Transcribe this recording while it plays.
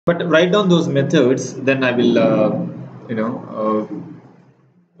But write down those methods, then I will, you know,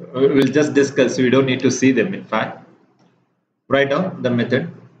 we'll just discuss. We don't need to see them. In fact, write down the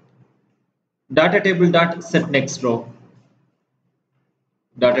method. Data table dot set next row.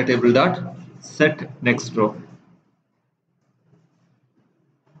 Data table dot set next row.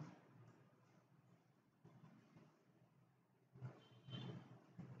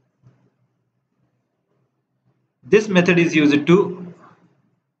 This method is used to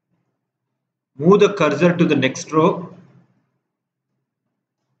move the cursor to the next row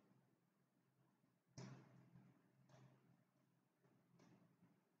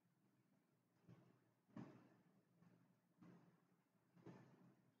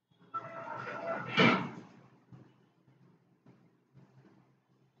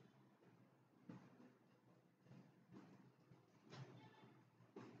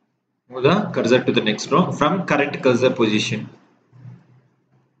move the cursor to the next row from current cursor position.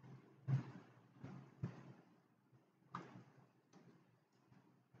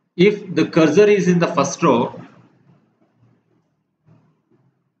 If the cursor is in the first row,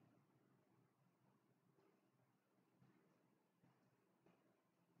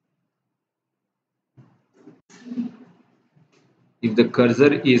 if the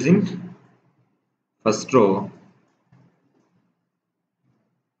cursor is in first row,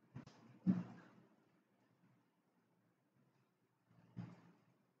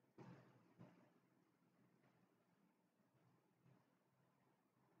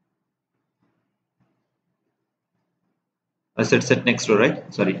 I said set next row,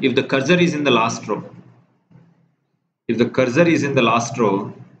 right? Sorry. If the cursor is in the last row, if the cursor is in the last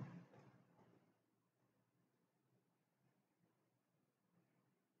row,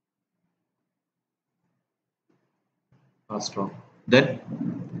 then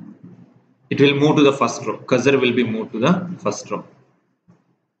it will move to the first row. Cursor will be moved to the first row.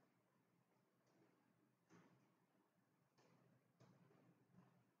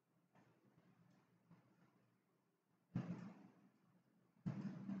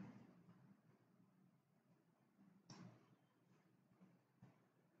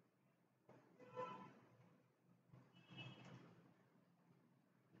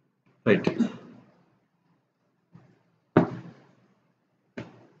 Right.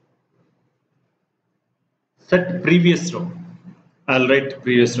 Set previous row. I'll write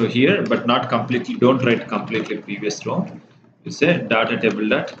previous row here, but not completely. Don't write completely previous row. You say data table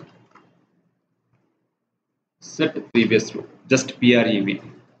dot set previous row. Just prev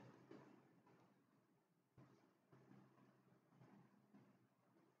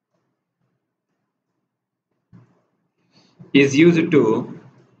is used to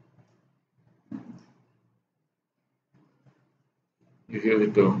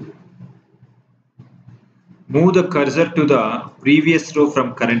move the cursor to the previous row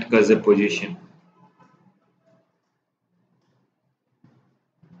from current cursor position.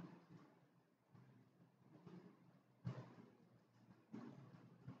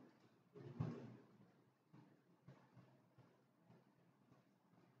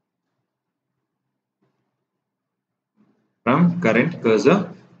 From current cursor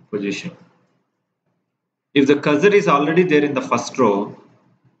position. If the cursor is already there in the first row,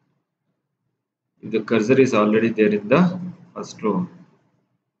 if the cursor is already there in the first row,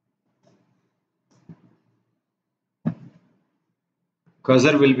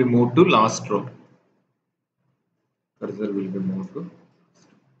 cursor will be moved to last row. Cursor will be moved to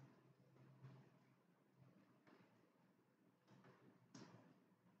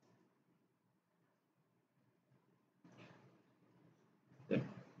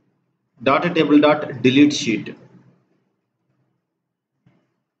data table dot delete sheet.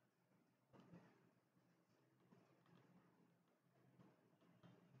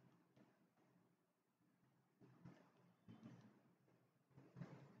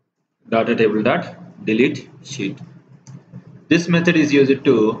 Data table dot delete sheet. This method is used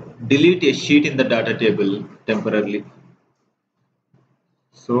to delete a sheet in the data table temporarily.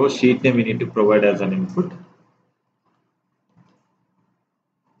 So sheet name we need to provide as an input.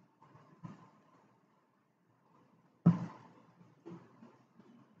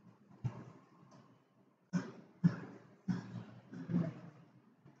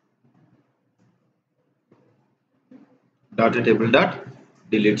 Data table dot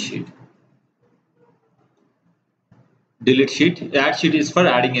delete sheet. Delete sheet. Add sheet is for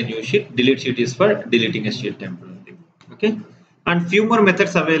adding a new sheet. Delete sheet is for deleting a sheet temporarily. Okay. And few more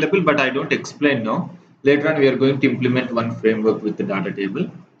methods available, but I don't explain now. Later on, we are going to implement one framework with the data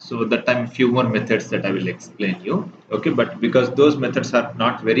table. So that time, few more methods that I will explain you. Okay. But because those methods are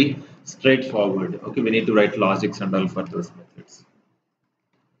not very straightforward. Okay. We need to write logics and all for those methods.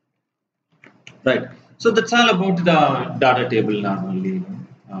 right? So that's all about the data table normally.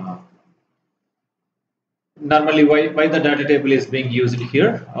 Normally, why the data table is being used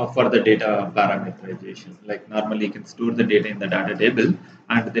here for the data parameterization. Like normally, you can store the data in the data table,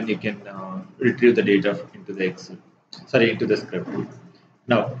 and then you can retrieve the data into the Excel, sorry, into the script.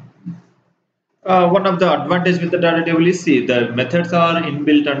 Now, one of the advantage with the data table is, see, the methods are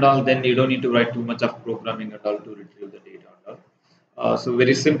inbuilt and all. Then you don't need to write too much of programming at all to retrieve the data and all. So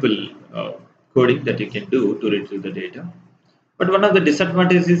very simple coding that you can do to retrieve the data. But one of the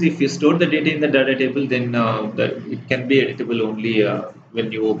disadvantages is, if you store the data in the data table, then it can be editable only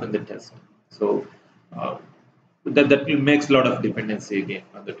when you open the test. So uh, that will makes a lot of dependency again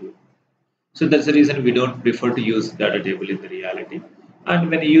on the tool. So that's the reason we don't prefer to use data table in the reality.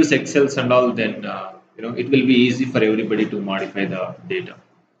 And when you use Excels and all, then it will be easy for everybody to modify the data.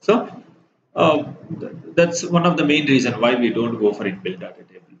 So that's one of the main reason why we don't go for inbuilt data table.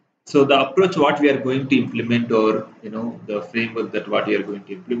 So the approach what we are going to implement, or the framework that what we are going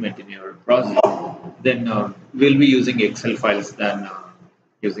to implement in your project, then we'll be using Excel files than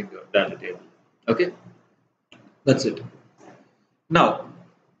using the data table. Okay, that's it. Now,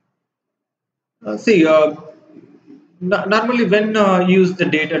 see, normally when you use the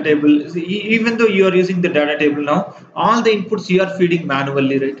data table, see, even though you are using the data table now, all the inputs you are feeding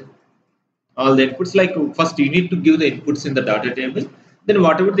manually, right? All the inputs, like first you need to give the inputs in the data table, then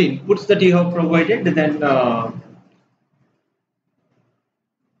whatever the inputs that you have provided, then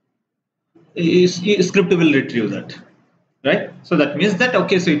script will retrieve that, right? So that means that,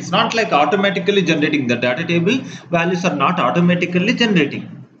 okay, so it's not like automatically generating. The data table values are not automatically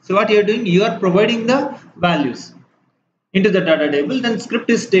generating. So what you are doing, you are providing the values into the data table, then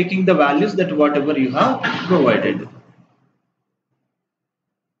script is taking the values that whatever you have provided.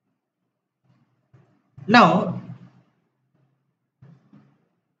 Now,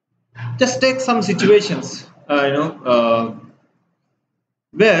 just take some situations,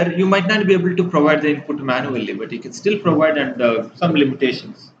 where you might not be able to provide the input manually, but you can still provide, and some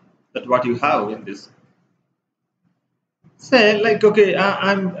limitations that what you have in this. Say, like, okay,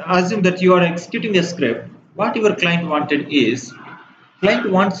 I'm assume that you are executing a script. What your client wanted is, client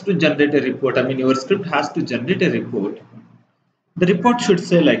wants to generate a report. I mean, your script has to generate a report. The report should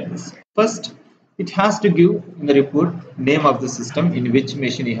say like this. First, it has to give in the report name of the system in which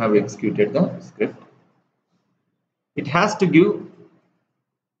machine you have executed the script. It has to give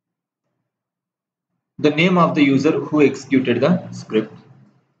the name of the user who executed the script.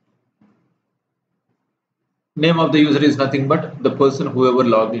 Name of the user is nothing but the person whoever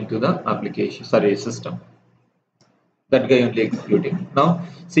logged into the application, sorry, system. That guy only executing. Now,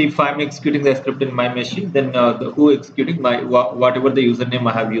 see, if I'm executing the script in my machine, then who executing my whatever the username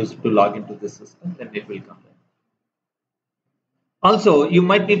I have used to log into the system, then it will come there. Also, you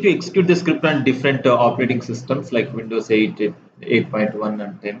might need to execute the script on different operating systems like Windows 8, 8.1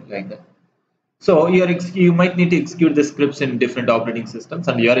 and 10, like that. So you might need to execute the scripts in different operating systems,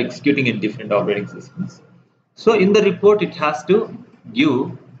 and you are executing in different operating systems. So in the report, it has to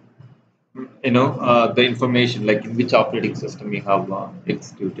give the information, like in which operating system you have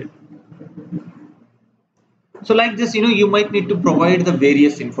executed. So like this, you might need to provide the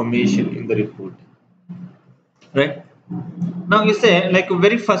various information in the report, right? Now you say, like,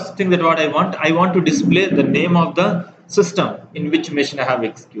 very first thing that what I want to display the name of the system in which machine I have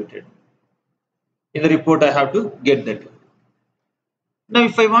executed. In the report, I have to get that. Now,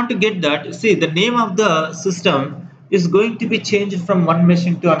 if I want to get that, see, the name of the system is going to be changed from one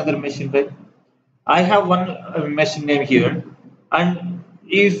machine to another machine, right? I have one machine name here, and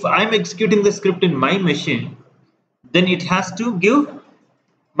if I'm executing the script in my machine, then it has to give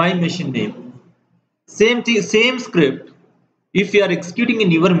my machine name. Same thing, same script. If you are executing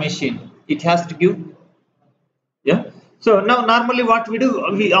in your machine, it has to give, yeah. So now normally what we do,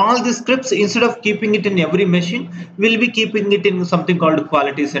 we all the scripts, instead of keeping it in every machine, we'll be keeping it in something called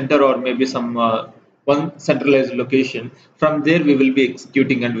quality center, or maybe some one centralized location. From there we will be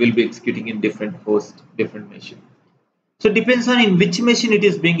executing, and we'll be executing in different host, different machine. So depends on in which machine it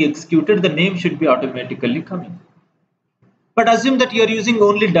is being executed, the name should be automatically coming. But assume that you are using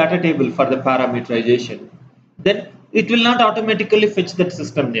only data table for the parameterization, then it will not automatically fetch that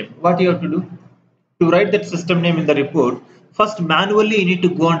system name. What you have to do? To write that system name in the report, first manually you need to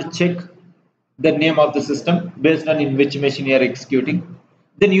go and check the name of the system based on in which machine you are executing.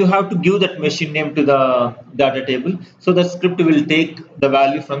 Then you have to give that machine name to the data table. So the script will take the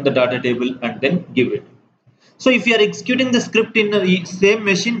value from the data table and then give it. So if you are executing the script in the same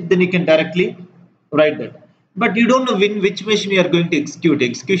machine, then you can directly write that. But you don't know in which machine you are going to execute.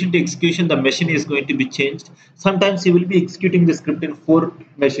 Execution to execution, the machine is going to be changed. Sometimes you will be executing the script in 4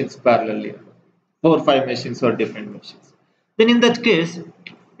 machines parallelly. 4 or 5 machines or different machines. Then in that case,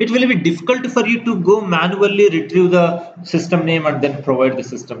 it will be difficult for you to go manually retrieve the system name and then provide the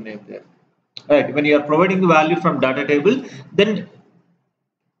system name there. Right, when you are providing the value from data table, then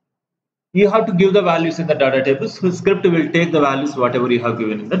you have to give the values in the data table. So script will take the values whatever you have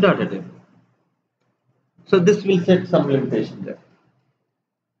given in the data table. So this will set some limitation there.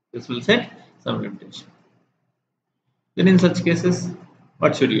 This will set some limitation. Then in such cases,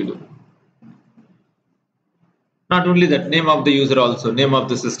 what should you do? Not only that, name of the user also, name of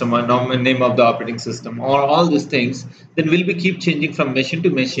the system, or name of the operating system, or all these things, then will be keep changing from machine to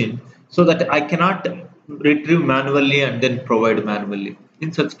machine so that I cannot retrieve manually and then provide manually.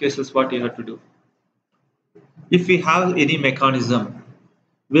 In such cases, what you have to do? If we have any mechanism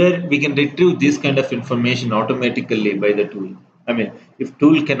where we can retrieve this kind of information automatically by the tool. I mean, if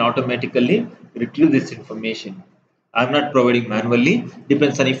tool can automatically retrieve this information, I'm not providing manually,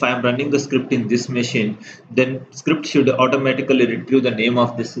 depends on if I'm running the script in this machine, then script should automatically retrieve the name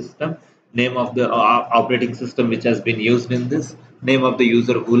of the system, name of the operating system which has been used in this, name of the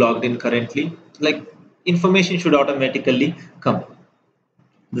user who logged in currently, like information should automatically come.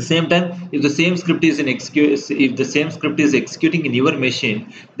 The same time, if the same script is in if the same script is executing in your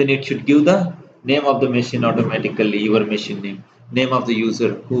machine, then it should give the name of the machine automatically, your machine name of the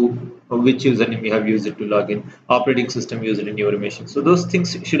user which username you have used to log in, operating system used in your machine. So those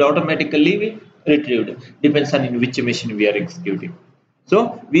things should automatically be retrieved, depends on in which machine we are executing.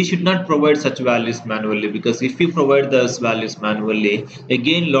 So we should not provide such values manually, because if we provide those values manually,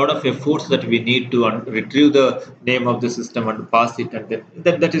 again lot of efforts that we need to retrieve the name of the system and pass it, and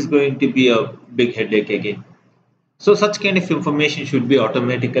then that is going to be a big headache again. So such kind of information should be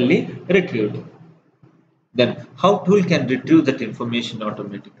automatically retrieved. Then how tool can retrieve that information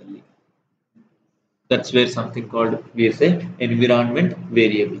automatically? That's where something called, we say, environment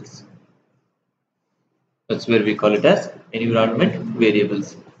variables. That's where we call it as environment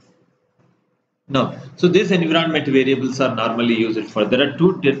variables. Now, so these environment variables are normally used for, there are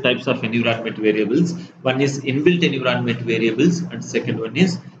two types of environment variables. One is inbuilt environment variables and second one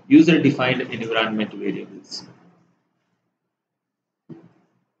is user defined environment variables.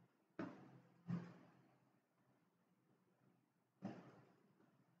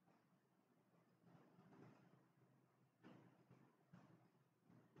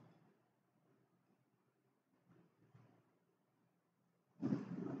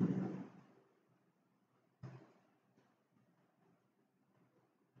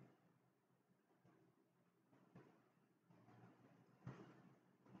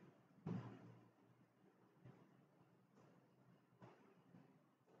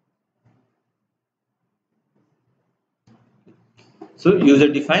 So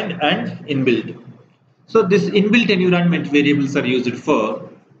user defined and inbuilt. So this inbuilt environment variables are used for,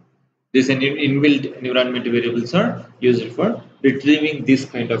 this inbuilt environment variables are used for retrieving this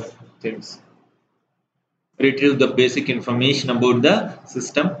kind of things. Retrieve the basic information about the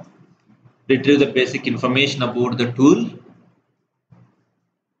system, retrieve the basic information about the tool,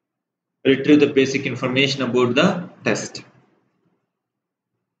 retrieve the basic information about the test.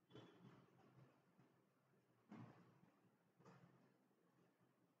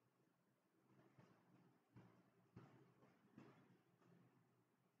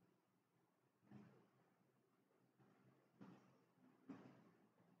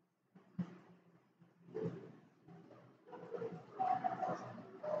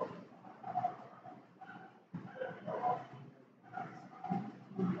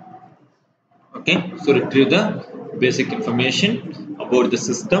 Okay, so retrieve the basic information about the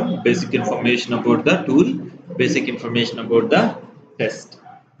system, basic information about the tool, basic information about the test,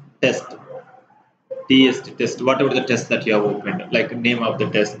 test, test, whatever the test that you have opened, like name of the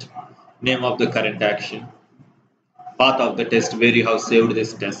test, name of the current action, path of the test, where you have saved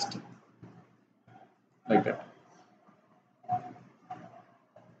this test, like that.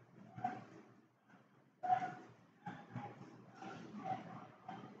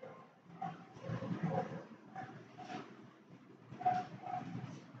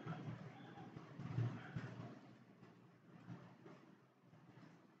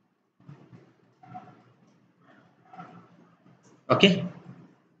 Okay,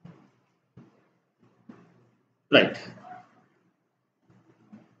 right.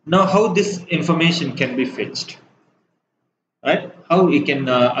 Now how this information can be fetched, right? How we can,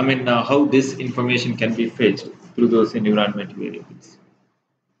 how this information can be fetched through those environment variables.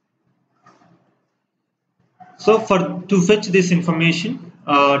 So for to fetch this information,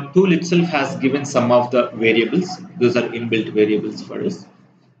 tool itself has given some of the variables. Those are inbuilt variables for us.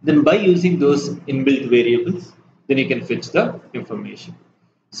 Then by using those inbuilt variables, then you can fetch the information.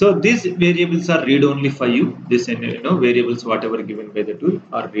 So these variables are read only for you. This variables whatever given by the tool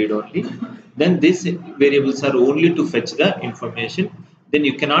are read only. Then these variables are only to fetch the information. Then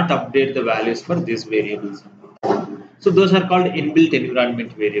you cannot update the values for these variables. So those are called inbuilt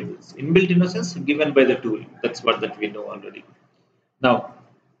environment variables. Inbuilt in a sense given by the tool. That's what that we know already. Now,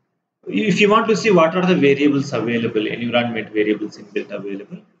 if you want to see what are the variables available, environment variables inbuilt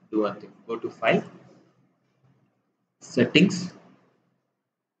available, do one thing. Go to File, Settings.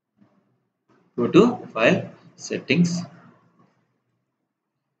 Go to File, Settings.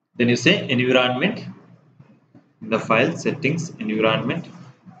 Then you say Environment. In the File, Settings, Environment.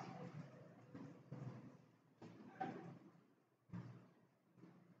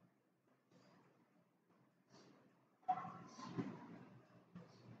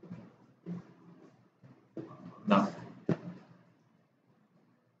 Now,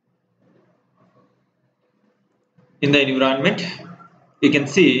 in the environment, you can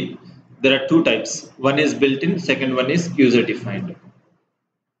see there are two types. One is built-in, second one is user-defined.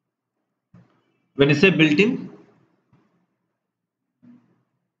 When you say built-in,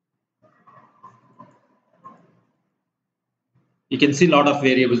 you can see a lot of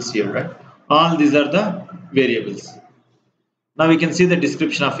variables here, right? All these are the variables. Now we can see the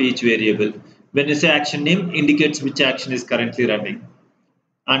description of each variable. When you say action name, indicates which action is currently running.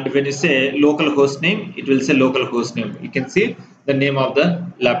 And when you say local host name, it will say local host name. You can see the name of the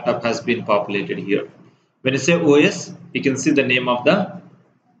laptop has been populated here. When you say OS, you can see the name of the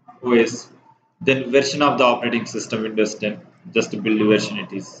OS. Then version of the operating system, Windows 10, just build version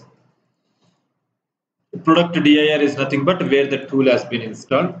it is. Product dir is nothing but where the tool has been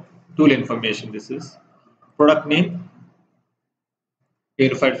installed. Tool information this is. Product name,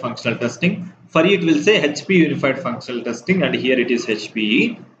 Unified Functional Testing. For it will say HP Unified Functional Testing and here it is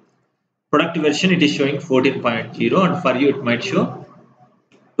HPE. Product version it is showing 14.0 and for you it might show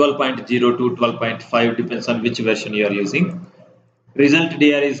 12.0 to 12.5 depends on which version you are using. Result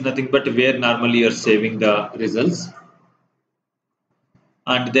dir is nothing but where normally you are saving the results.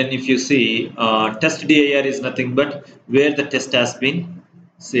 And then if you see test dir is nothing but where the test has been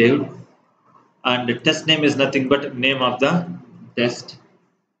saved. And the test name is nothing but name of the test.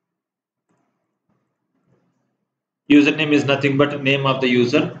 Username is nothing but name of the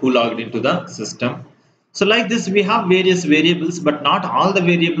user who logged into the system. So like this we have various variables, but not all the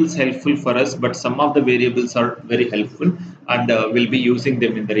variables helpful for us, but some of the variables are very helpful and we'll be using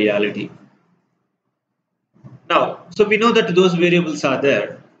them in the reality. Now, so we know that those variables are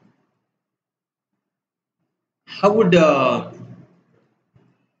there. How would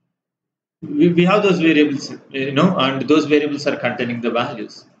we have those variables, and those variables are containing the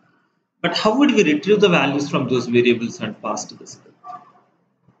values. But how would we retrieve the values from those variables and pass to the script?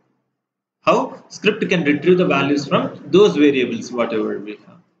 How script can retrieve the values from those variables, whatever we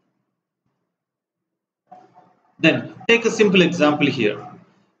have. Then take a simple example here.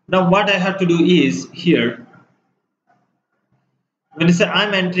 Now what I have to do is here, when you say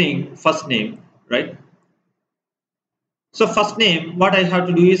I'm entering first name, right? So first name, what I have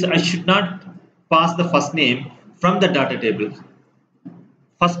to do is I should not pass the first name from the data table.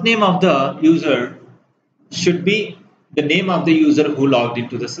 First name of the user should be the name of the user who logged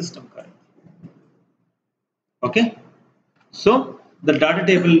into the system currently. Okay, so the data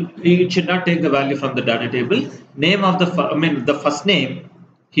table, it should not take the value from the data table. Name of the first name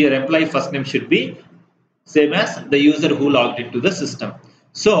here, employee first name should be same as the user who logged into the system.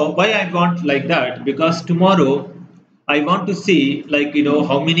 So why I want like that? Because tomorrow I want to see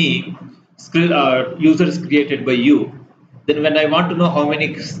how many users created by you. Then when I want to know how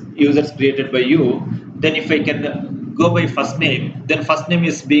many users created by you, then if I can go by first name, then first name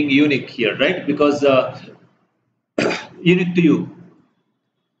is being unique here, right? Because unique to you.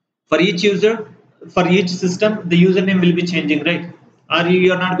 For each user, for each system, the username will be changing, right? Or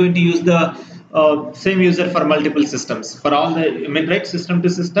you are not going to use the same user for multiple systems. For all the, right, system to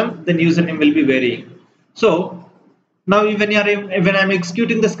system, then username will be varying. So now when I'm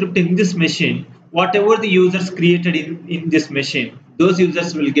executing the script in this machine, whatever the users created in this machine, those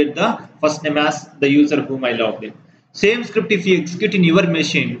users will get the first name as the user whom I logged in. Same script if you execute in your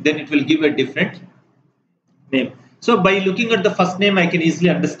machine, then it will give a different name. So by looking at the first name, I can easily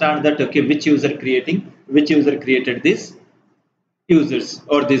understand that okay, which user created these users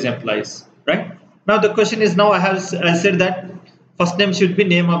or these employees, right? Now the question is, now I said that first name should be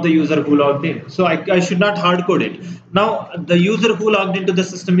name of the user who logged in. So I should not hard code it. Now the user who logged into the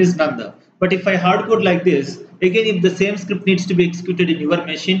system is Nanda. But if I hard code like this, again if the same script needs to be executed in your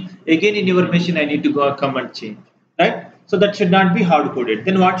machine, again in your machine I need to come and change, right? So that should not be hard coded.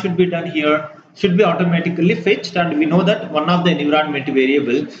 Then what should be done here? should be automatically fetched, and we know that one of the environment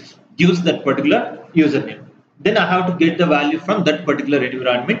variable gives that particular username. Then I have to get the value from that particular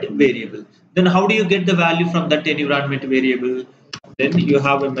environment variable. Then how do you get the value from that environment variable? Then you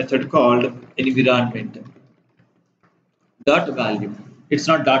have a method called environment dot value. It's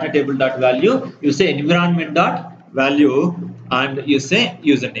not data table dot value. You say environment dot value and you say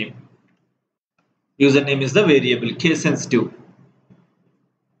username. Username is the variable, case sensitive.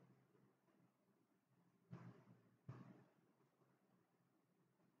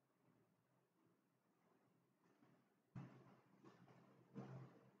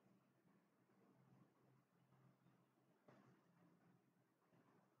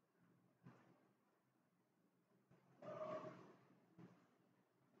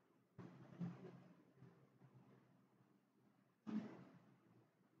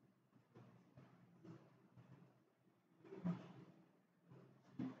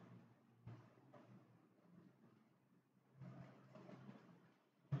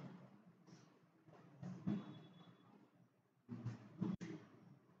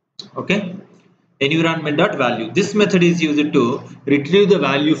 Okay, environment dot value. This method is used to retrieve the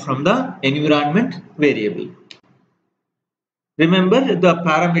value from the environment variable. Remember, the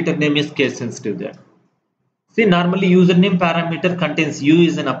parameter name is case sensitive there. See, normally username parameter contains u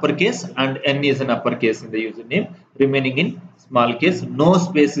is an uppercase and n is an uppercase in the username, remaining in small case. No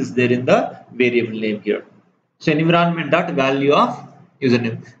space is there in the variable name here. So environment dot value of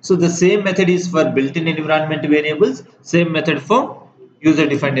username. So the same method is for built-in environment variables, same method for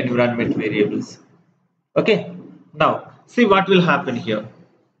user-defined environment variables. Okay, now see what will happen here.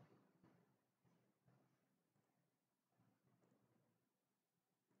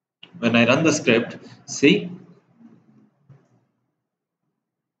 When I run the script, see,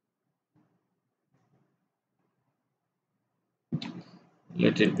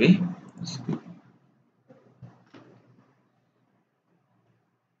 let it be.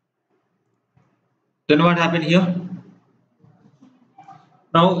 Then what happened here?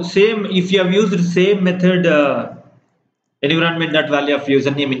 Now same, if you have used the same method environment dot value of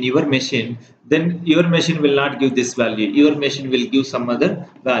username in your machine, then your machine will not give this value. Your machine will give some other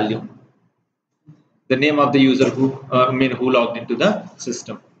value, the name of the user who who logged into the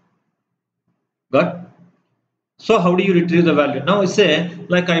system. Got? So how do you retrieve the value? Now say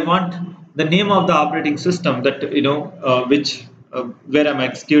like I want the name of the operating system that which where I'm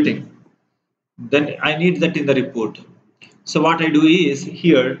executing. Then I need that in the report. So what I do is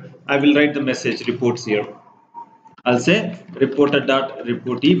here I will write the message reports here. I'll say reporter dot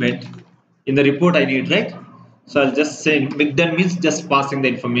report event. In the report I need, right? So I'll just say that means just passing the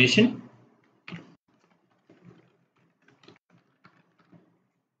information.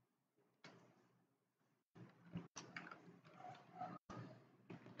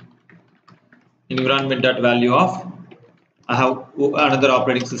 Environment dot value of, I have another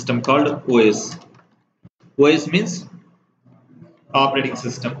operating system called OS. OS means operating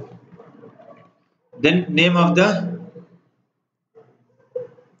system. Then name of the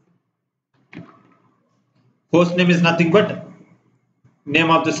host name is nothing but name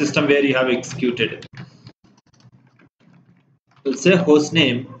of the system where you have executed. I'll say host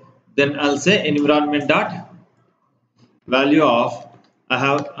name. Then I'll say environment dot value of, I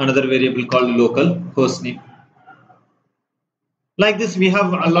have another variable called local host name. Like this we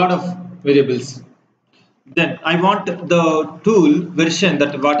have a lot of variables. Then I want the tool version,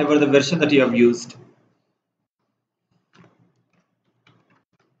 that whatever the version that you have used.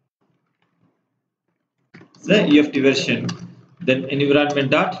 Say EFT version. Then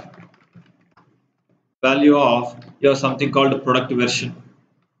environment dot value of, you have something called product version.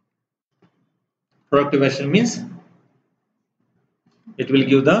 Product version means it will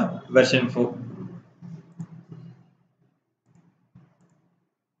give the version info.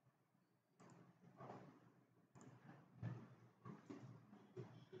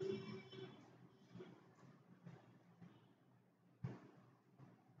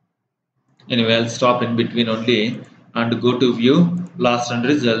 Anyway, I'll stop in between only and go to view last run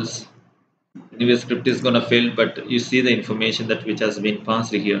results. Anyway, script is gonna fail, but you see the information that which has been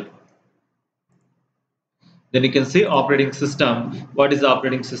passed here. Then you can see operating system. What is the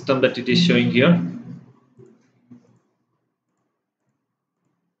operating system that it is showing here?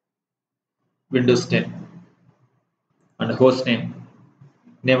 Windows 10. And host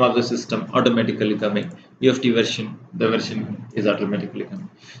name of the system automatically coming. EFT version, the version is automatically coming.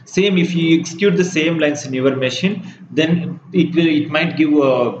 Same, if you execute the same lines in your machine, then it might give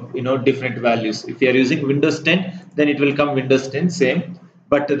different values. If you are using Windows 10, then it will come Windows 10 same,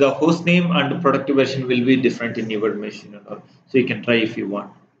 but the host name and product version will be different in your machine and all. So you can try if you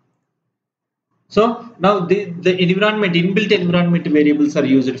want. So now the environment, inbuilt environment variables are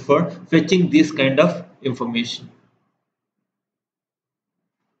used for fetching this kind of information.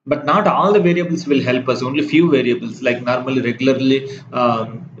 But not all the variables will help us, only few variables, like normally regularly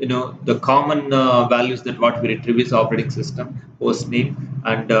the common values that what we retrieve is operating system, host name,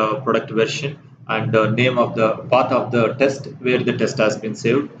 and product version, and name of the path of the test where the test has been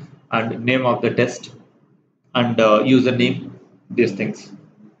saved, and name of the test, and username, these things.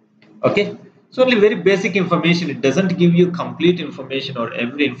 Okay, so only very basic information, it doesn't give you complete information or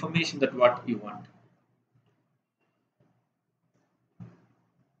every information that what you want.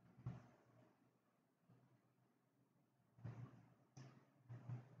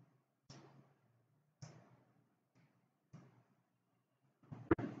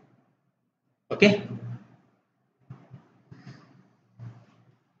 Okay.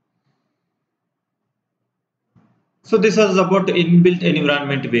 So this is about inbuilt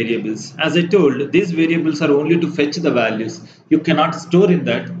environment variables. As I told, these variables are only to fetch the values. You cannot store in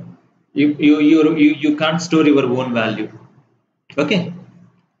that. You can't store your own value. Okay.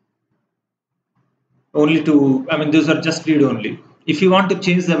 Only to, I mean, those are just read only. If you want to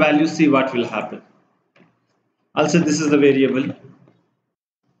change the value, see what will happen. Also, this is the variable.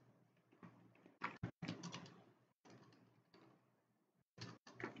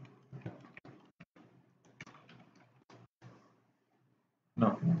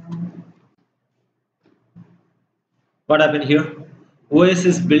 No. What happened here? OS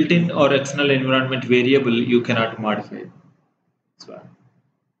is built-in or external environment variable you cannot modify. So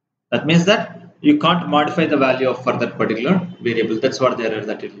that means that you can't modify the value of for that particular variable. That's what the error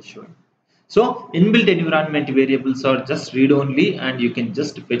that it is showing. So inbuilt environment variables are just read only, and you can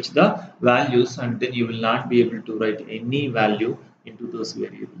just fetch the values, and then you will not be able to write any value into those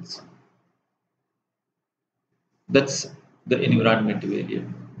variables. That's the environment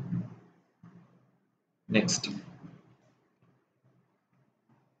variable. Next.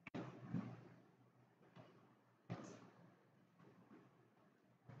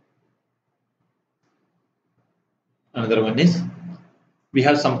 Another one is we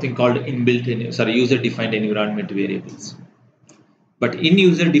have something called user defined environment variables. But in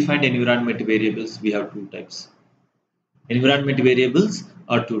user defined environment variables, we have two types. Environment variables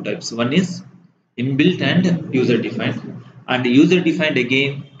are two types. One is inbuilt and user defined, and user defined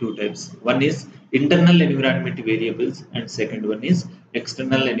again two types. One is internal environment variables, and second one is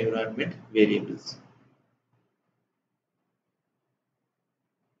external environment variables.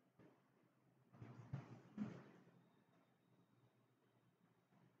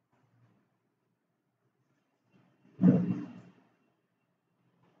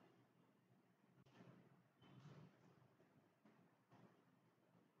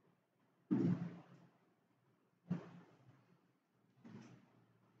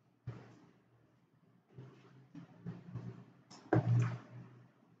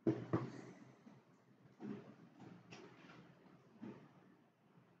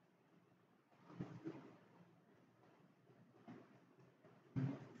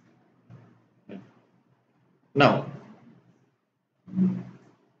 Now,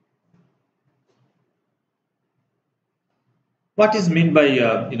 what is meant by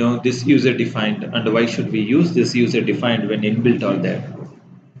this user defined, and why should we use this user defined when inbuilt are there?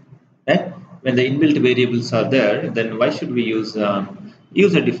 Right? When the inbuilt variables are there, then why should we use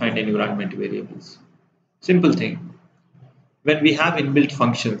user defined environment variables? Simple thing. When we have inbuilt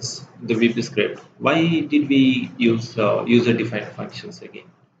functions in the VB script, why did we use user defined functions again?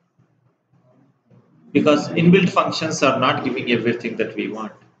 Because inbuilt functions are not giving everything that we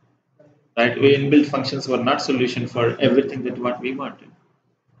want. Right? Inbuilt functions were not solution for everything that what we wanted.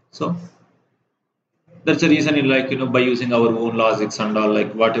 So that's the reason in by using our own logics and all,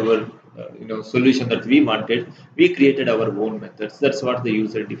 like whatever solution that we wanted, we created our own methods. That's what the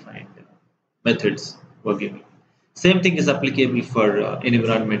user defined methods were giving. Same thing is applicable for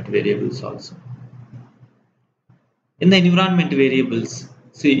environment variables also. In the environment variables,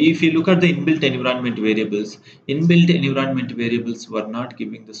 see, if you look at the inbuilt environment variables were not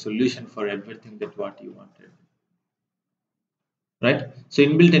giving the solution for everything that what you wanted, right? So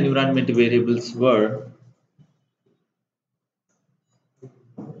inbuilt environment variables were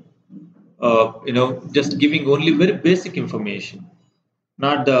just giving only very basic information,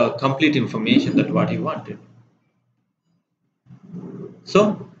 not the complete information that what you wanted.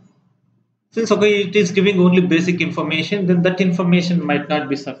 So since okay, it is giving only basic information, then that information might not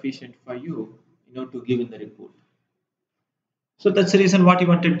be sufficient for you, to give in the report. So that's the reason what you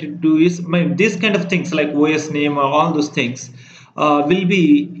wanted to do is these kind of things like OS name or all those things will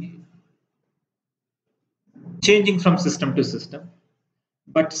be changing from system to system,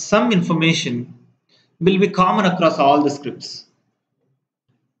 but some information will be common across all the scripts,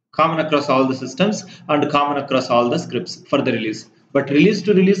 common across all the systems, and common across all the scripts for the release. But release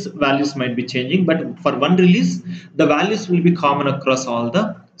to release values might be changing, but for one release the values will be common across all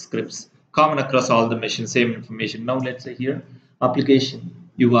the scripts, common across all the machines, same information. Now let's say here application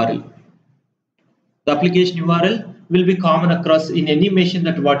URL. The application URL will be common across in any machine,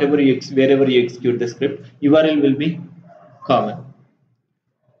 that whatever you wherever you execute the script, URL will be common,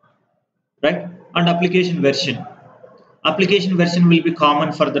 right? And application version will be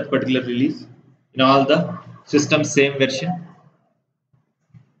common for that particular release in all the systems, same version.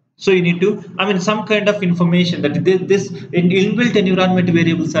 So you need to, I mean, some kind of information that this inbuilt environment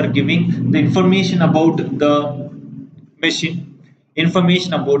variables are giving the information about the machine,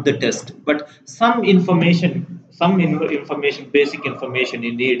 information about the test, but some information, information, basic information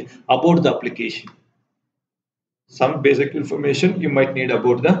you need about the application. Some basic information you might need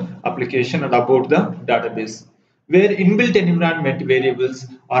about the application and about the database, where inbuilt environment variables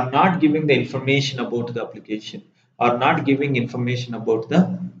are not giving the information about the application, are not giving information about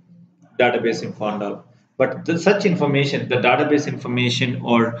the database info and all. But such information, the database information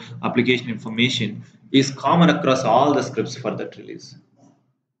or application information, is common across all the scripts for that release.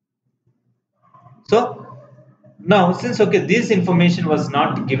 So now, since okay, this information was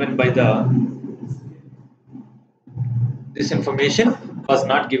not given by the this information was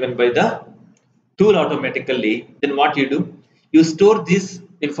not given by the tool automatically, then what you do, you store this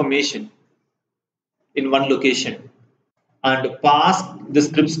information in one location and pass the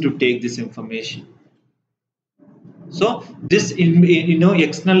scripts to take this information. So this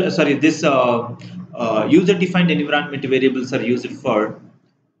external sorry this user defined environment variables are used for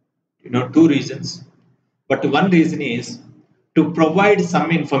two reasons, but one reason is to provide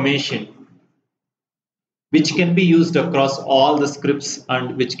some information which can be used across all the scripts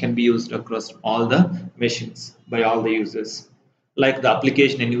and which can be used across all the machines by all the users, like the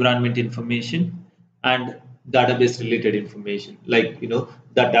application environment information and database related information, like the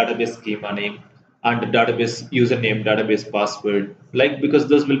database schema name and the database username, database password, like, because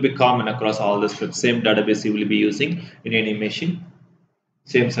those will be common across all the scripts, same database you will be using in any machine,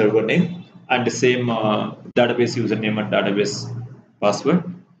 same server name and the same database username and database password,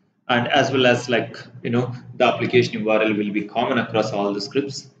 and as well as the application URL will be common across all the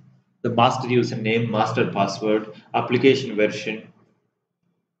scripts, the master username, master password, application version,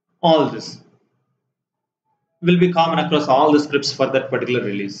 all this will be common across all the scripts for that particular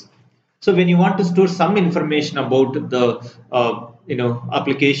release. So when you want to store some information about the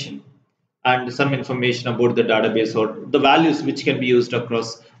application and some information about the database or the values which can be used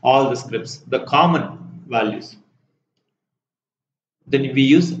across all the scripts, the common values, then we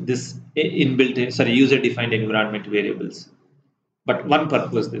use this inbuilt user defined environment variables. But one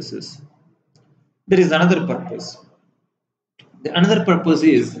purpose this is, there is another purpose. The another purpose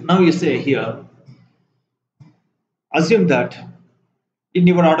is, now you say here, assume that in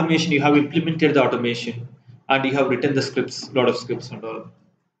your automation you have implemented the automation and you have written the scripts, lot of scripts and all,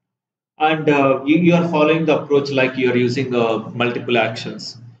 and you are following the approach like you are using multiple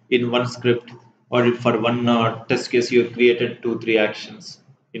actions in one script, or if for one test case you created 2-3 actions.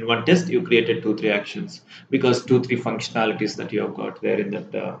 In one test you created 2-3 actions because 2-3 functionalities that you have got there in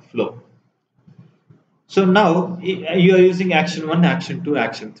that flow. So now you are using action 1, action 2,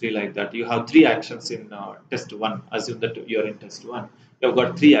 action 3, like that. You have 3 actions in test 1. Assume that you are in test 1. You have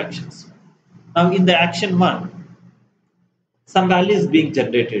got 3 actions. Now in the action 1, some value is being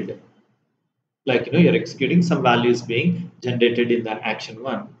generated. Like you're executing, some value is being generated in the action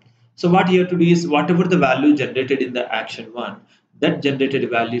 1. So what you have to do is, whatever the value generated in the action 1, that generated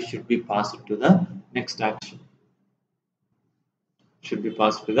value should be passed to the next action. Should be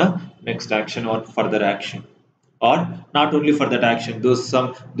passed to the next action or further action, or not only for that action, those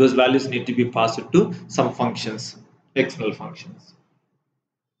values need to be passed to some functions, external functions.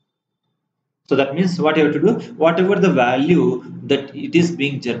 So that means what you have to do, whatever the value that it is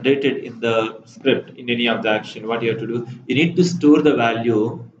being generated in the script in any of the action, what you have to do, you need to store the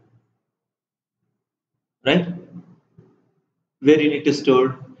value, right? Where you need to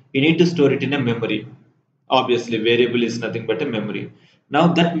store, you need to store it in a memory. Obviously variable is nothing but a memory.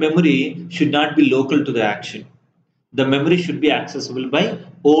 Now that memory should not be local to the action. The memory should be accessible by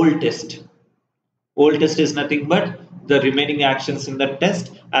old test. Old test is nothing but the remaining actions in the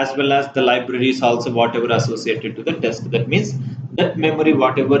test, as well as the libraries also, whatever associated to the test. That means that memory,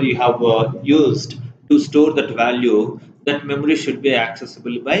 whatever you have used to store that value, that memory should be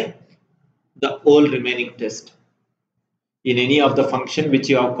accessible by the old remaining test in any of the function which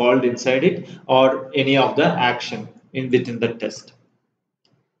you have called inside it, or any of the action in within the test,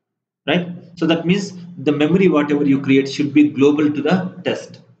 right? So that means the memory whatever you create should be global to the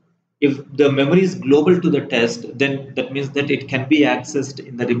test. If the memory is global to the test, then that means that it can be accessed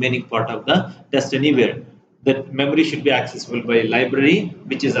in the remaining part of the test anywhere. That memory should be accessible by library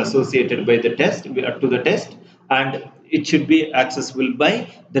which is associated by the test to the test, and it should be accessible by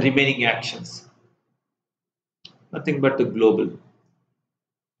the remaining actions. Nothing but the global.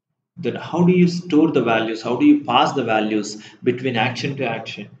 Then how do you store the values? How do you pass the values between action to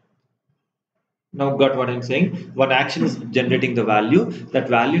action? Now, got what I'm saying? One action is generating the value. That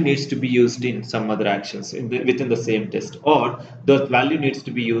value needs to be used in some other actions within the same test, or that value needs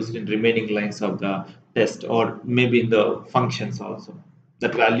to be used in remaining lines of the test, or maybe in the functions also.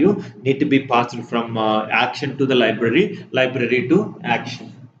 That value need to be passed from action to the library, library to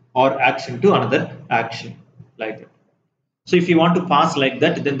action, or action to another action, like that. So if you want to pass like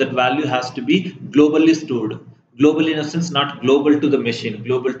that, then that value has to be globally stored. Global in a sense, not global to the machine,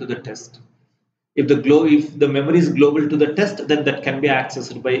 global to the test. If the memory is global to the test, then that can be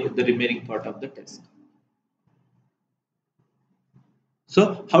accessed by the remaining part of the test.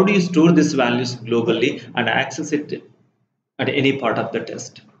 So how do you store these values globally and access it at any part of the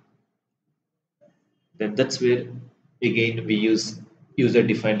test? Then that's where again we use user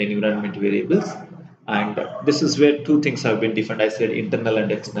defined environment variables, and this is where two things have been defined. I said internal and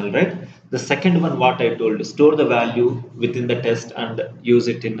external, right? The second one, what I told, store the value within the test and use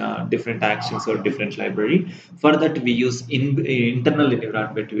it in different actions or different library. For that we use internal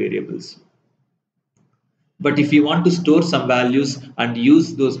environment variables. But if you want to store some values and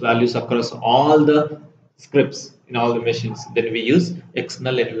use those values across all the scripts in all the machines, then we use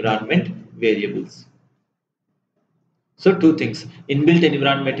external environment variables. So two things, inbuilt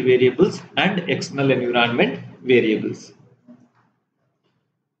environment variables and external environment variables.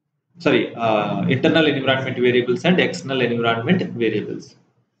 Sorry, internal environment variables and external environment variables.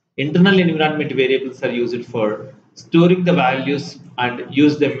 Internal environment variables are used for storing the values and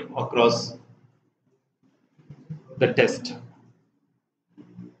use them across the test.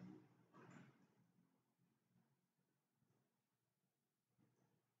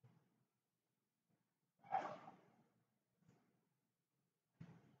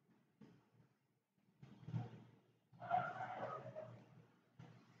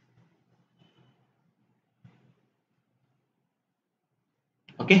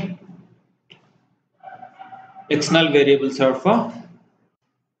 Okay. External variables are for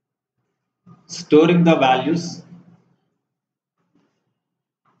storing the values,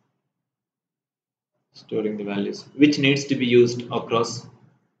 which needs to be used across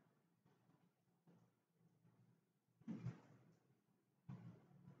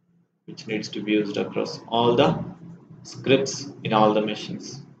all the scripts in all the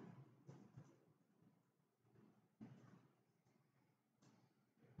machines.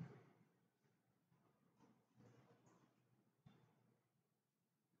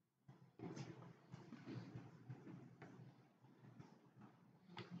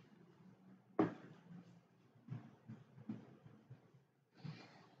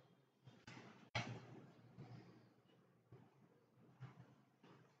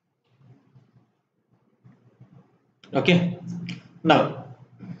 Okay. Now,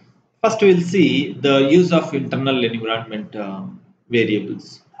 first we will see the use of internal environment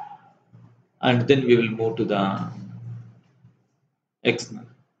variables, and then we will move to the external.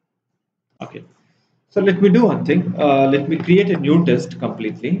 Okay. So let me do one thing. Let me create a new test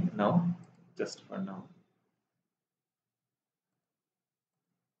completely now, just for now.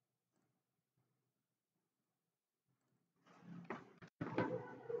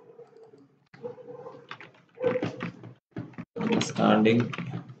 Understanding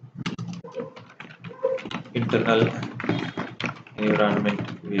internal environment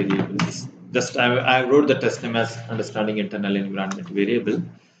variables. Just I wrote the test name as understanding internal environment variable.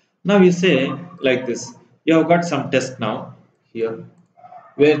 Now you say like this, you have got some test now here,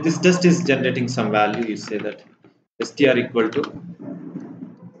 where this test is generating some value. You say that str equal to,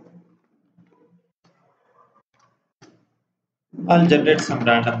 I'll generate some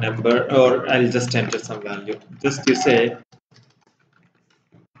random number, or I'll just enter some value. Just you say,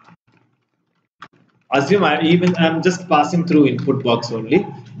 assume I'm just passing through input box only,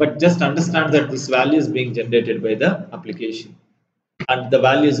 but just understand that this value is being generated by the application, and the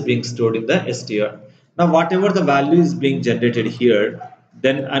value is being stored in the str. Now whatever the value is being generated here,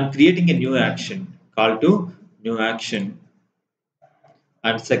 then I'm creating a new action, call to new action,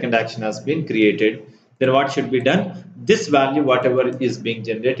 and second action has been created. Then what should be done? This value whatever is being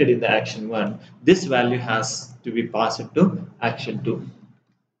generated in the action 1, this value has to be passed to action 2.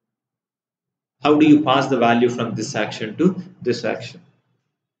 How do you pass the value from this action to this action?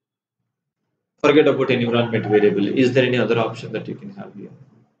 Forget about environment variable. Is there any other option that you can have here?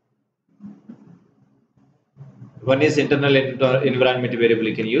 One is internal environment variable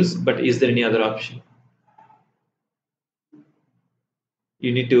you can use, but is there any other option?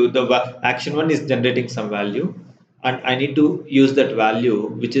 You need to, the action one is generating some value, and I need to use that value,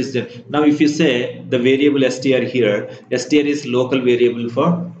 which is now if you say the variable str here, str is local variable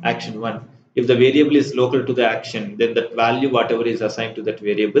for action one. If the variable is local to the action, then that value, whatever is assigned to that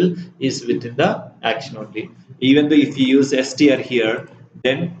variable, is within the action only. Even though if you use str here,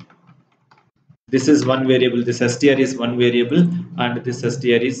 then this is one variable, this str is one variable, and this str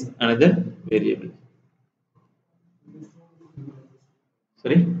is another variable.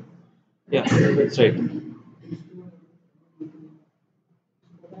 Sorry? Yeah, that's right.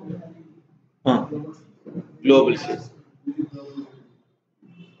 Huh. Global sheet,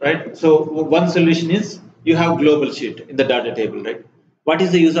 right? So one solution is you have global sheet in the data table, right? What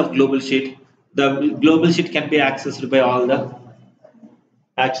is the use of global sheet? The global sheet can be accessed by all the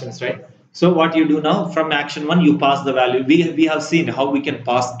actions, right? So what you do now, from action one, you pass the value. We have seen how we can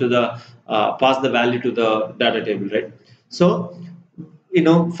pass to the pass the value to the data table, right? So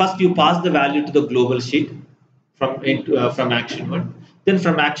first you pass the value to the global sheet from action one. Then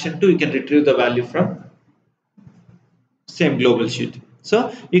from action two, you can retrieve the value from same global sheet.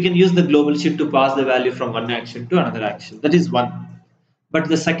 So you can use the global sheet to pass the value from one action to another action. That is one. But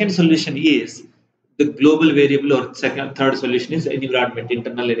the second solution is the global variable, or third solution is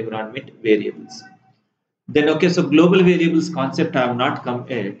internal environment variables. Then okay, so global variables concept I have not come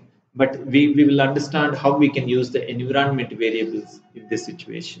yet, but we will understand how we can use the environment variables in this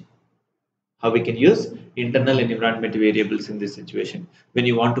situation. How we can use internal environment variables in this situation when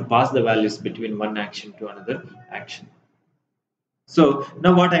you want to pass the values between one action to another action. So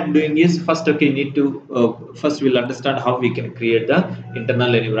now what I'm doing is first, okay, need to first we'll understand how we can create the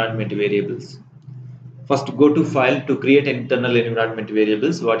internal environment variables. First, go to file. To create internal environment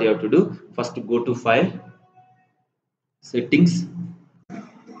variables, what you have to do, first go to file, settings,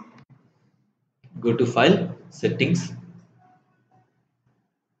 go to file, settings,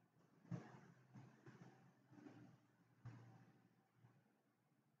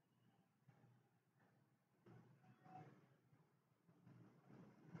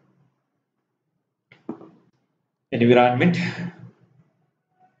 environment,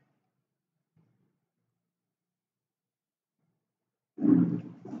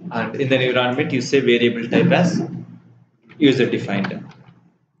 and in the environment you say variable type as user defined.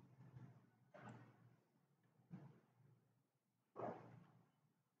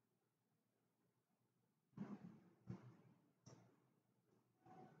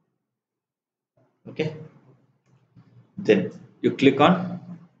 Okay, then you click on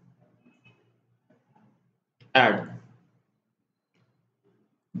add.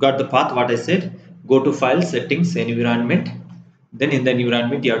 Got the path what I said. Go to file, settings, environment. Then in the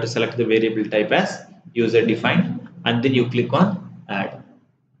environment you have to select the variable type as user defined, and then you click on add.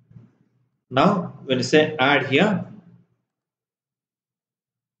 Now when you say add here,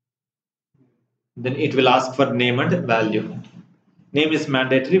 then it will ask for name and value. Name is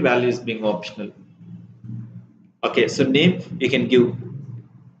mandatory, value is being optional. Okay, so name you can give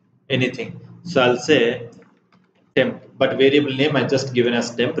anything. So I'll say temp, but variable name I just given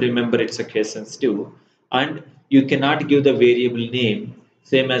as temp. Remember, it's a case sensitive, and you cannot give the variable name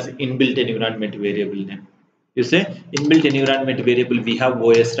same as inbuilt environment variable name. You say inbuilt environment variable, we have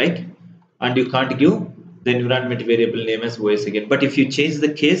OS, right? And you can't give the environment variable name as OS again. But if you change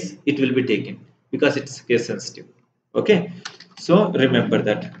the case, it will be taken because it's case sensitive. Okay, so remember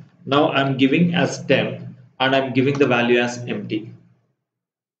that. Now I'm giving as temp, and I'm giving the value as empty.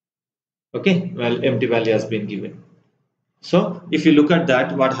 Okay, well, empty value has been given. So if you look at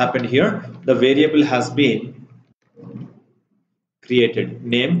that, what happened here, the variable has been created,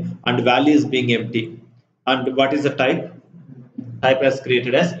 name, and value is being empty. And what is the type? Type as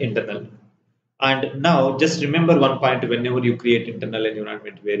created as internal. And now just remember one point whenever you create internal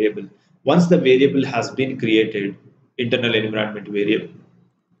environment variable. Once the variable has been created, internal environment variable,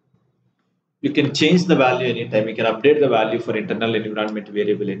 you can change the value anytime. You can update the value for internal environment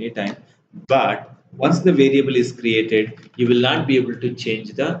variable anytime. But once the variable is created, you will not be able to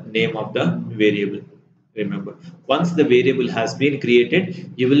change the name of the variable. Remember, once the variable has been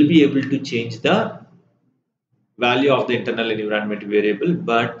created, you will be able to change the value of the internal environment variable,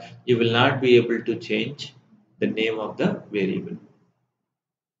 but you will not be able to change the name of the variable.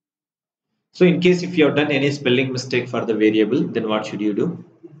 So in case if you have done any spelling mistake for the variable, then what should you do?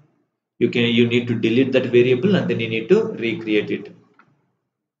 You need to delete that variable, and then you need to recreate it.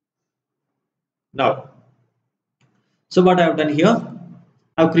 Now, so what I have done here,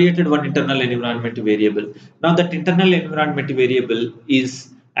 I've created one internal environment variable. Now that internal environment variable is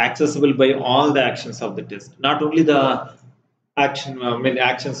accessible by all the actions of the test, not only the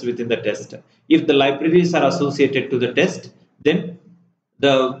actions within the test. If the libraries are associated to the test, then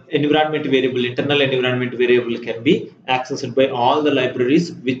the environment variable, internal environment variable can be accessed by all the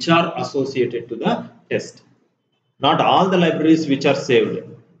libraries which are associated to the test. Not all the libraries which are saved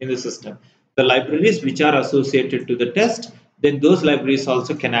in the system. The libraries which are associated to the test, then those libraries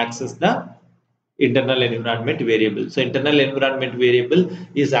also can access the internal environment variable. So internal environment variable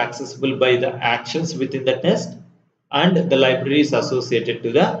is accessible by the actions within the test and the libraries associated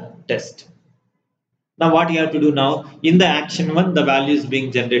to the test. Now what you have to do now, in the action one, the value is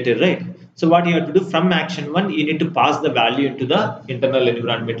being generated, right? So what you have to do from action one, you need to pass the value into the internal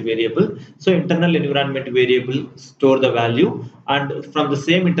environment variable. So internal environment variable store the value, and from the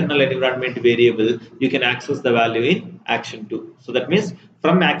same internal environment variable, you can access the value in action two. So that means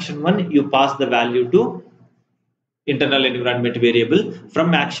from action one, you pass the value to internal environment variable.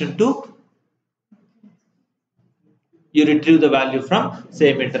 From action two, you retrieve the value from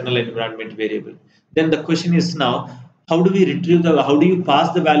same internal environment variable. Then the question is now, how do you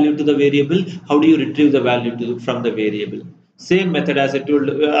pass the value to the variable, how do you retrieve the value from the variable? Same method as I told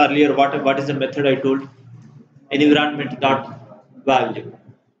earlier. What is the method I told? Environment dot value,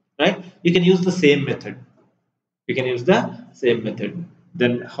 right? You can use the same method. You can use the same method.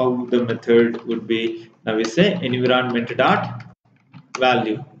 Then how the method would be, now we say environment dot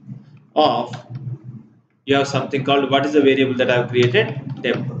value of, you have something called, what is the variable that I have created?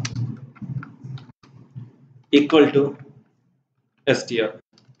 Temp equal to str.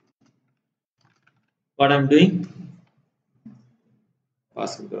 What I'm doing?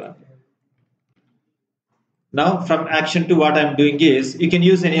 Passing the value. Now from action to, what I'm doing is, you can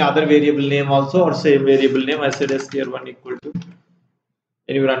use any other variable name also, or same variable name. I said str1 equal to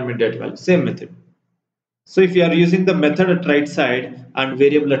environment dot value. Same method. So if you are using the method at right side and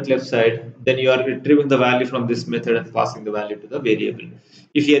variable at left side, then you are retrieving the value from this method and passing the value to the variable.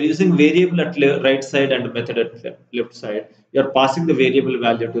 If you are using variable at right side and method at left side, you are passing the variable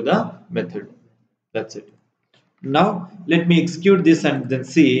value to the method. That's it. Now let me execute this and then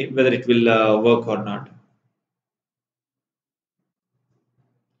see whether it will work or not.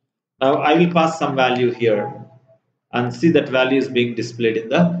 Now I will pass some value here and see that value is being displayed in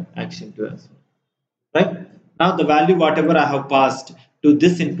the action 2 as well. Right? Now the value whatever I have passed to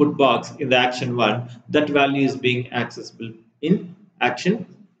this input box in the action 1, that value is being accessible in action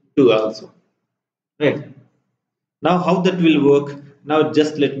 2 also. Right? Now how that will work? Now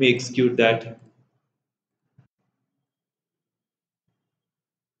just let me execute that.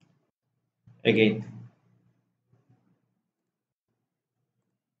 Again.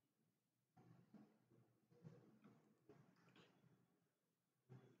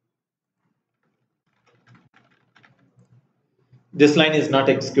 This line is not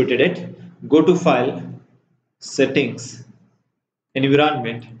executed yet. Go to file, settings,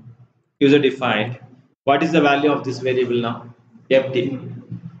 environment, user defined. What is the value of this variable now? Empty,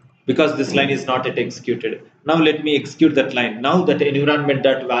 because this line is not yet executed. Now let me execute that line. Now that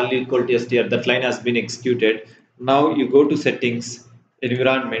environment.value equal to str, that line has been executed. Now you go to settings,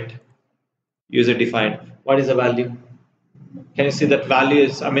 environment, user defined. What is the value? Can you see that value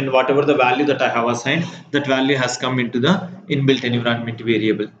is, whatever the value that I have assigned, that value has come into the inbuilt environment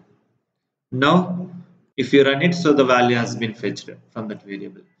variable. Now if you run it, so the value has been fetched from that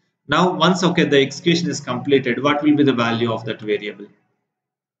variable. Now once the execution is completed, what will be the value of that variable?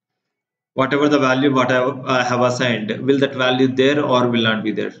 Whatever the value what I have assigned, will that value there or will not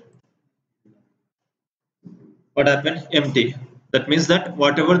be there? What happened? Empty. That means that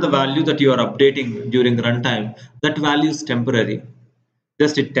whatever the value that you are updating during runtime, that value is temporary.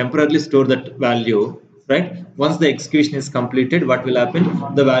 Just it temporarily store that value, right? Once the execution is completed, what will happen?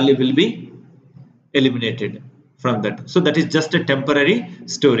 The value will be eliminated from that. So that is just a temporary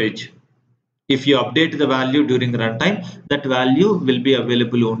storage. If you update the value during runtime, that value will be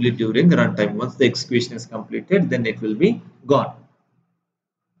available only during runtime. Once the execution is completed, then it will be gone.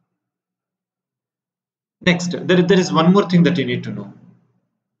 Next, there is one more thing that you need to know.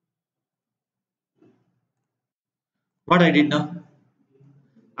 What I did now?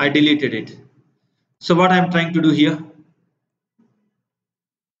 I deleted it. So what I am trying to do here?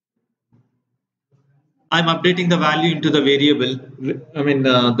 I'm updating the value into the variable.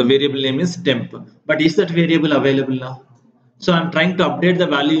 The variable name is temp. But is that variable available now? So I'm trying to update the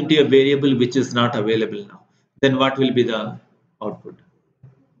value into a variable which is not available now. Then what will be the output?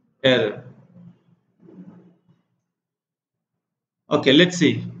 Error. Okay, let's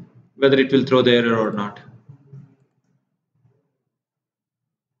see whether it will throw the error or not.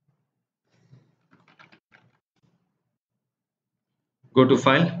 to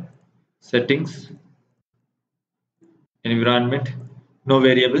file, settings, environment, no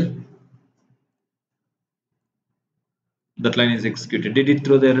variable. That line is executed. Did it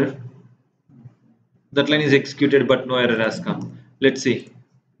throw the error? That line is executed but no error has come. Let's see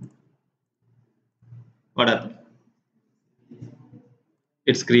what happened.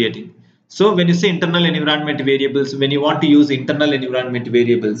 It's creating. So when you say internal environment variables, when you want to use internal environment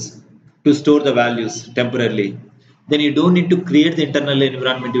variables to store the values temporarily, then you don't need to create the internal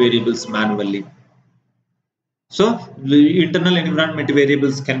environment variables manually. So the internal environment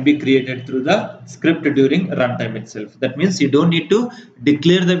variables can be created through the script during runtime itself. That means you don't need to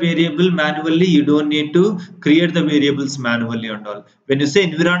declare the variable manually. You don't need to create the variables manually and all. When you say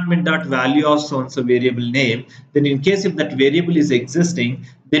environment.value of so-and-so variable name, then in case if that variable is existing,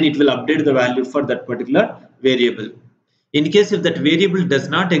 then it will update the value for that particular variable. In case if that variable does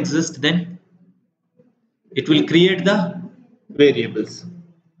not exist, then it will create the variables.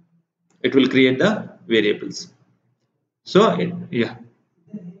 It will create the variables. So yeah,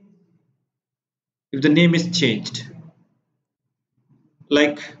 if the name is changed,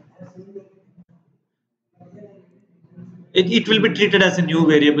 like it will be treated as a new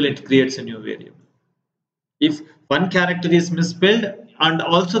variable, it creates a new variable. If one character is misspelled and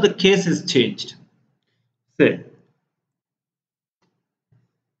also the case is changed, say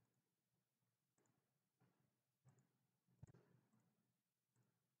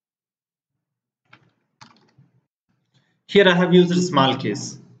here I have used a small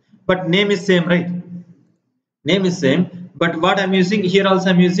case, but name is same, right? Name is same, but what I'm using here also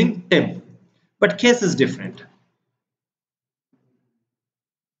I'm using temp, but case is different.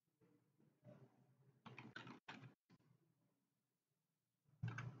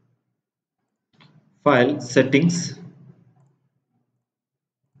 File, settings,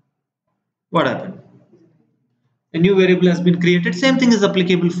 what happened? A new variable has been created. Same thing is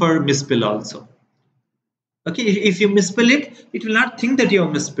applicable for misspell also. Okay, if you misspell it, it will not think that you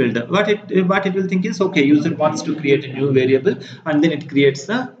have misspelled. What it will think is, okay, user wants to create a new variable, and then it creates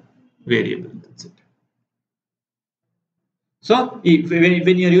the variable. That's it. So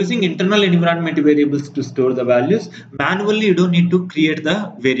when you are using internal environment variables to store the values, manually you don't need to create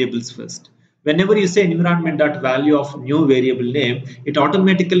the variables first. Whenever you say environment.value of new variable name, it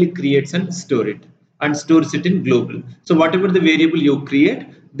automatically creates and stores it in global. So whatever the variable you create,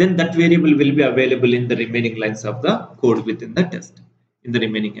 then that variable will be available in the remaining lines of the code within the test, in the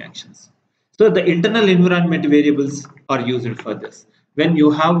remaining actions. So the internal environment variables are used for this. When you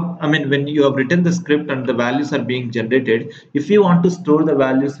have, when you have written the script and the values are being generated, if you want to store the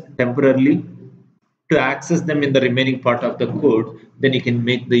values temporarily to access them in the remaining part of the code, then you can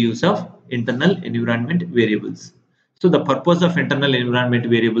make the use of internal environment variables. So the purpose of internal environment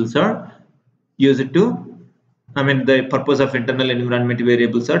variables are used to, the purpose of internal environment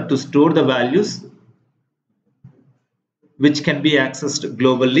variables are to store the values which can be accessed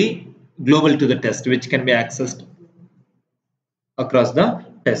global to the test, which can be accessed across the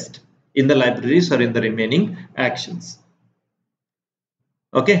test in the libraries or in the remaining actions.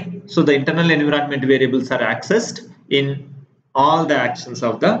 Okay, so the internal environment variables are accessed in all the actions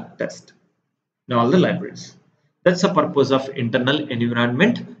of the test, in all the libraries. That's the purpose of internal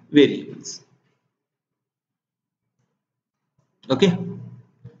environment variables. Okay.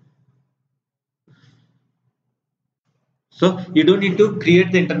 So you don't need to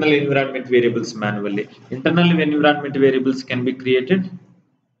create the internal environment variables manually. Internal environment variables can be created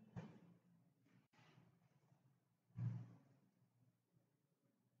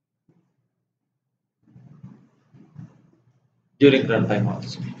during runtime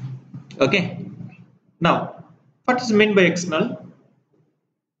also. Okay. Now, what is meant by external?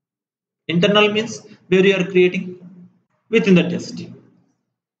 Internal means where you are creating within the test,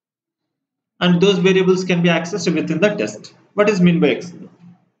 and those variables can be accessed within the test. What is meant by external?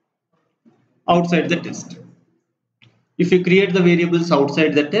 Outside the test. If you create the variables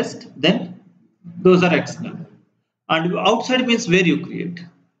outside the test, then those are external. And outside means where you create.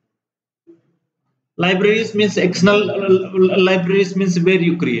 Libraries means external. Libraries means where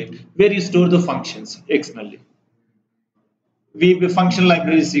you create, where you store the functions externally. Function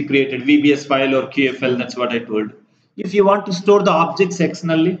libraries you created, VBS file or QFL, that's what I told. If you want to store the objects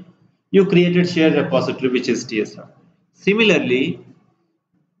externally, you created shared repository, which is TSR. Similarly,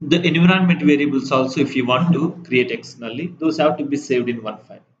 the environment variables also, if you want to create externally, those have to be saved in one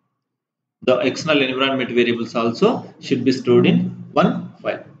file. The external environment variables also should be stored in one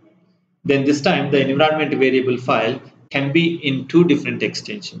file. Then this time the environment variable file can be in two different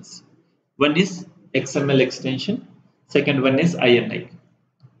extensions. One is XML extension, second one is INI.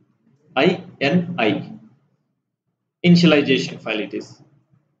 INI. initialization file it is.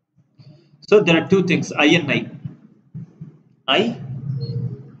 So there are two things, I N I.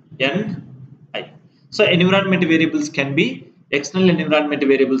 So environment variables can be, external environment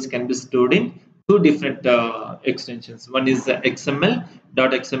variables can be stored in two different extensions. One is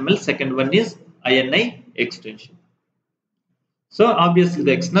XML.xml, second one is INI extension. So obviously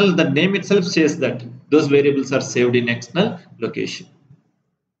the external, the name itself says that those variables are saved in external location.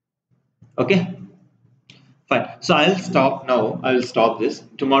 Okay, fine. So I'll stop now. I'll stop this.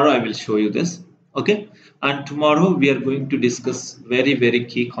 Tomorrow I will show you this. Okay, and tomorrow we are going to discuss very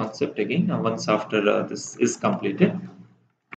key concept again once after this is completed.